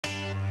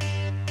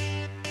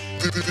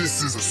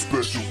This is a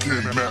special K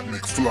Matt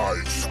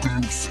McFly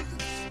exclusive.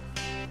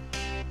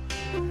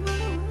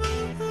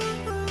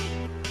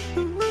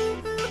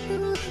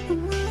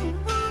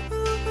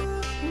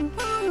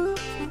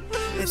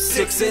 It's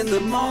 6 in the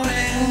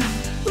morning,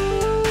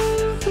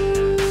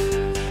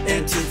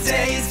 and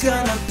today's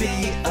gonna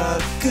be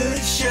a good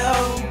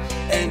show.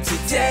 And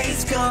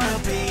today's gonna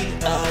be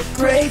a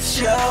great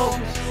show.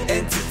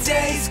 And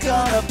today's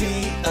gonna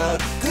be a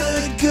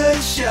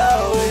good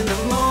show in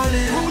the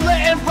morning. Rula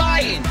and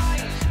Ryan,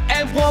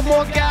 and one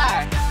more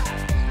guy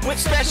with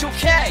Special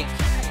K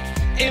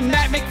and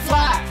Matt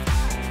McFly.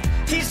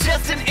 He's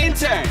just an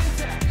intern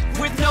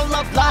with no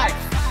love life,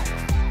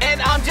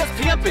 and I'm just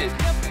pimping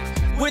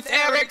with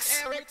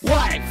Eric's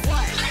wife.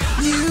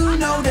 You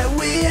know that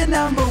we're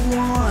number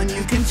one.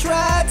 You can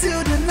try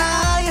to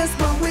deny us,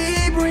 but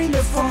we bring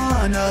the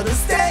fun. Other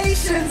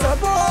stations are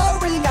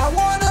boring. I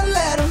wanna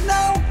let them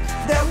know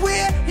that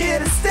we're here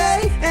to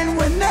stay, and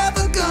we're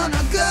never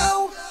gonna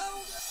go.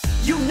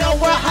 You know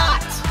we're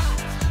hot,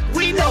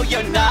 we know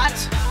you're not.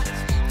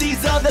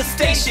 These other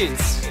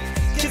stations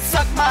can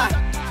suck my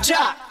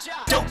jock.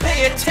 Don't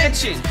pay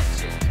attention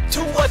to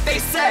what they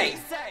say,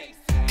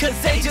 cause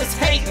they just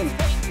hating,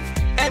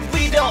 and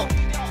we don't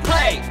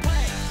play.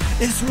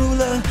 It's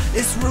Rula,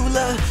 it's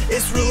Rula,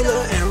 it's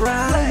Rula and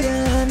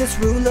Ryan. It's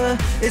Rula,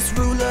 it's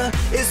Rula,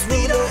 it's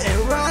Rula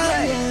and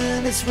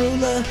Ryan. It's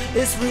Rula,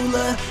 it's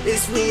Rula,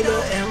 it's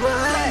Rula and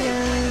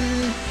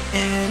Ryan.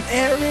 And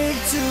Eric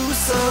too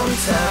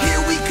sometimes.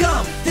 Here we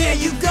come, there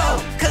you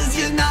go, cause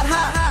you're not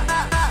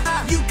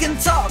hot. You can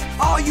talk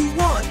all you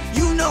want,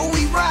 you know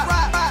we rock.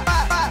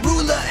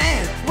 Rula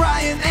and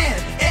Ryan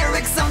and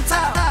Eric's on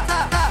top.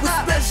 With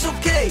Special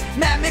K,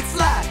 Matt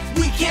McFly,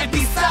 we can't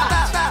be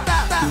stopped.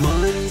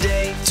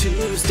 Monday,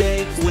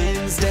 Tuesday,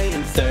 Wednesday,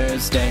 and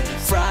Thursday.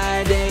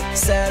 Friday,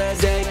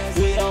 Saturday,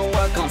 we don't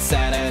work on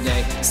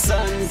Saturday.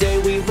 Sunday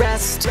we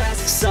rest,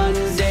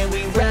 Sunday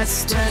we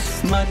rest.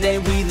 Monday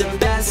we the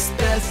best,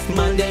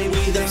 Monday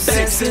we the best.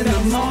 6 in the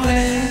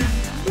morning,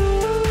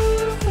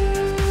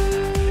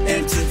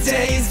 and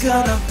today's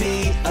gonna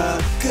be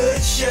a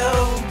good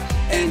show.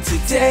 And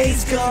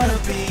today's gonna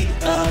be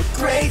a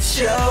great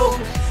show.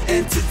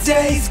 And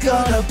today's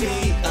gonna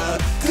be a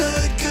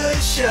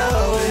good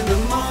show in the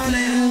morning.